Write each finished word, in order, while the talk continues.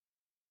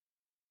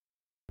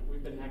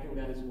we've been hacking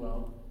that as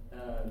well.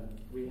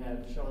 We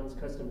have Sean's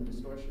custom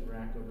distortion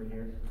rack over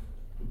here,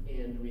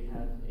 and we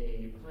have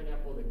a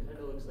pineapple that kind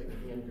of looks like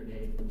a hand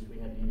grenade, which we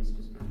had to use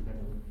just for kind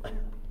of.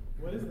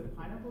 What does the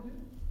pineapple do?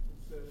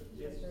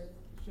 It's a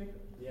shaker.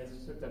 Yes,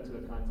 it's hooked up to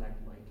a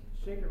contact mic.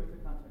 Shaker with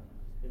a contact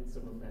mic. And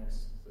some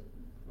effects. So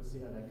we'll see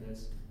how that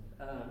goes.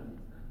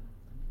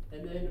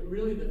 And then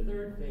really the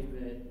third thing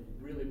that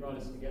really brought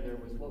us together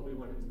was what we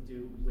wanted to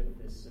do with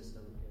this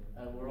system.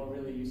 We're all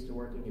really used to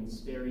working in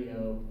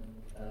stereo,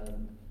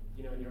 and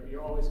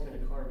you're always kind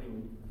of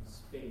carving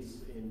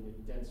space in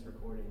dense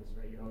recordings,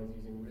 right? You're always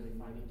using really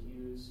fine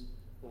EQs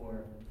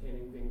or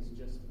panning things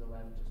just to the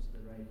left, just to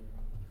the right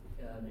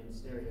in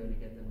stereo to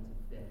get them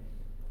to fit.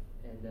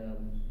 And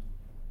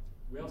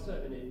we also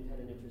had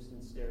an interest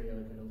in stereo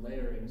and kind of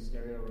layering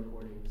stereo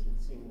recordings and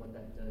seeing what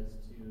that does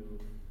to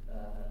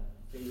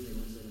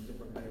phasings and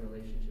different kind of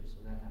relationships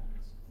when that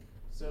happens.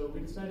 So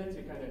we decided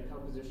to kind of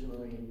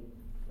compositionally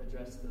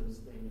address those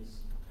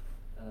things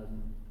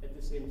at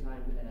the same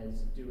time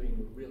as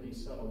doing really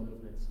subtle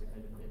movements to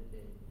kind of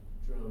fit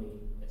a droney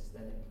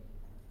aesthetic.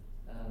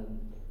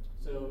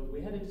 So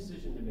we had a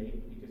decision to make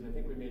because I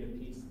think we made a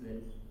piece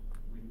that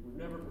we've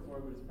never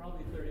performed, but it's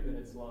probably 30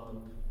 minutes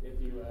long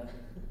if you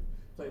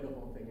play the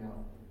whole thing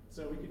out.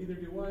 So we could either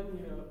do one,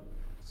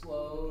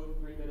 slow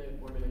 3-minute,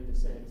 4-minute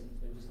descent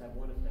and just have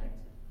one effect,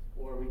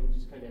 or we could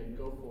just kind of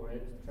go for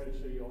it, try to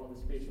show you all the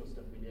spatial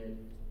stuff we did,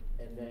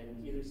 and then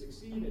either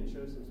succeed and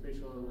show some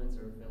spatial elements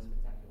or fail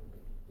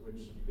spectacularly,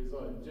 which is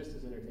just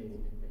as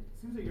entertaining, I think.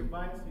 Seems like you're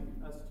biasing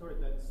us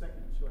toward that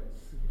second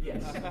choice.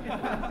 Yes.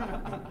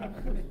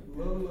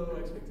 low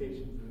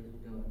expectations that we can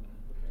go up.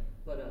 Okay.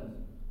 But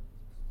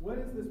what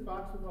is this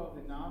box with all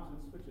the knobs and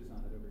switches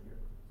on it over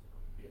here?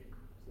 Yeah.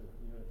 So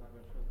you want to talk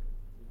about Sean?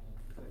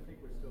 I think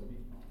we're still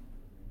being on.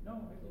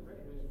 No, maybe we're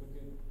ready.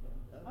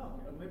 Oh,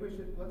 okay. Maybe we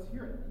should. Let's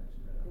hear it.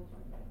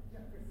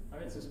 Yeah, great. All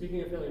right. So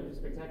speaking of failing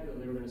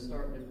spectacularly, we're going to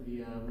start with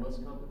the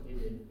most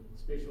complicated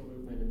spatial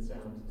movement and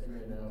sound, and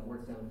then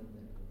work down from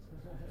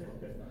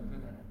there.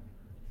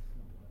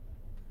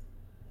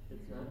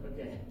 It's not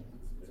okay.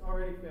 It's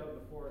already failed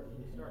before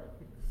we started.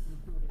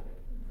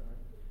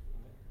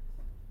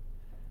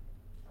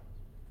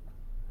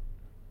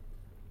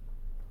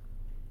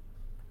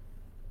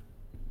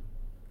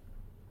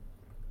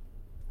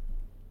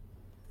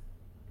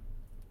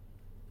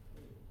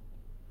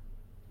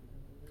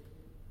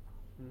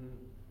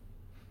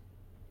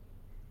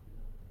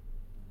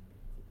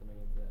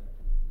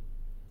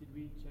 Did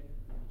we check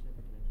the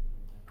connection?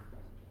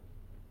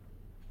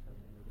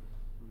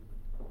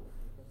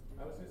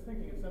 I was just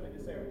thinking of something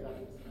to say over top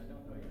of this, and I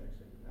don't know yet,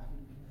 actually.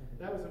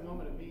 That was a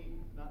moment of me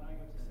not knowing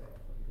what to say.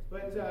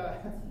 But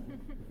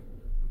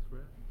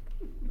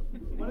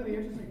one of the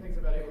interesting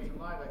things about Ableton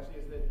Live,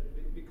 actually, is that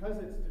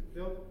because it's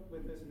built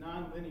with this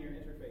non-linear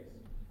interface,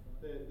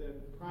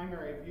 the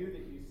primary view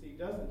that you see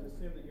doesn't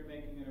assume that you're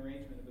making an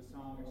arrangement of a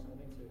song or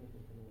something to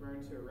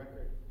burn to a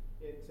record.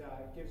 It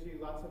gives you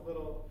lots of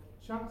little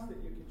chunks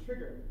that you can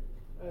trigger.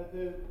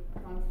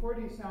 On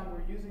 4D sound,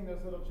 we're using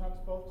those little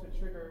chunks both to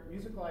trigger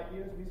musical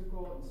ideas,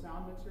 musical and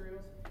sound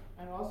materials,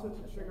 and also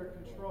to trigger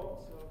control.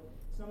 So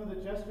some of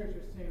the gestures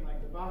you're seeing,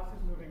 like the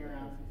boxes moving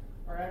around,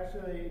 are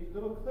actually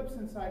little clips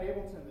inside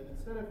Ableton that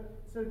instead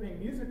of being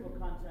musical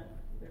content,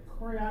 they're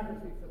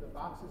choreography for the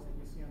boxes that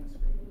you see on the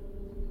screen.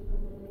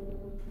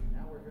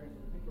 Now I think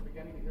we're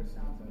beginning to hear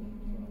sounds of it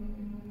as well.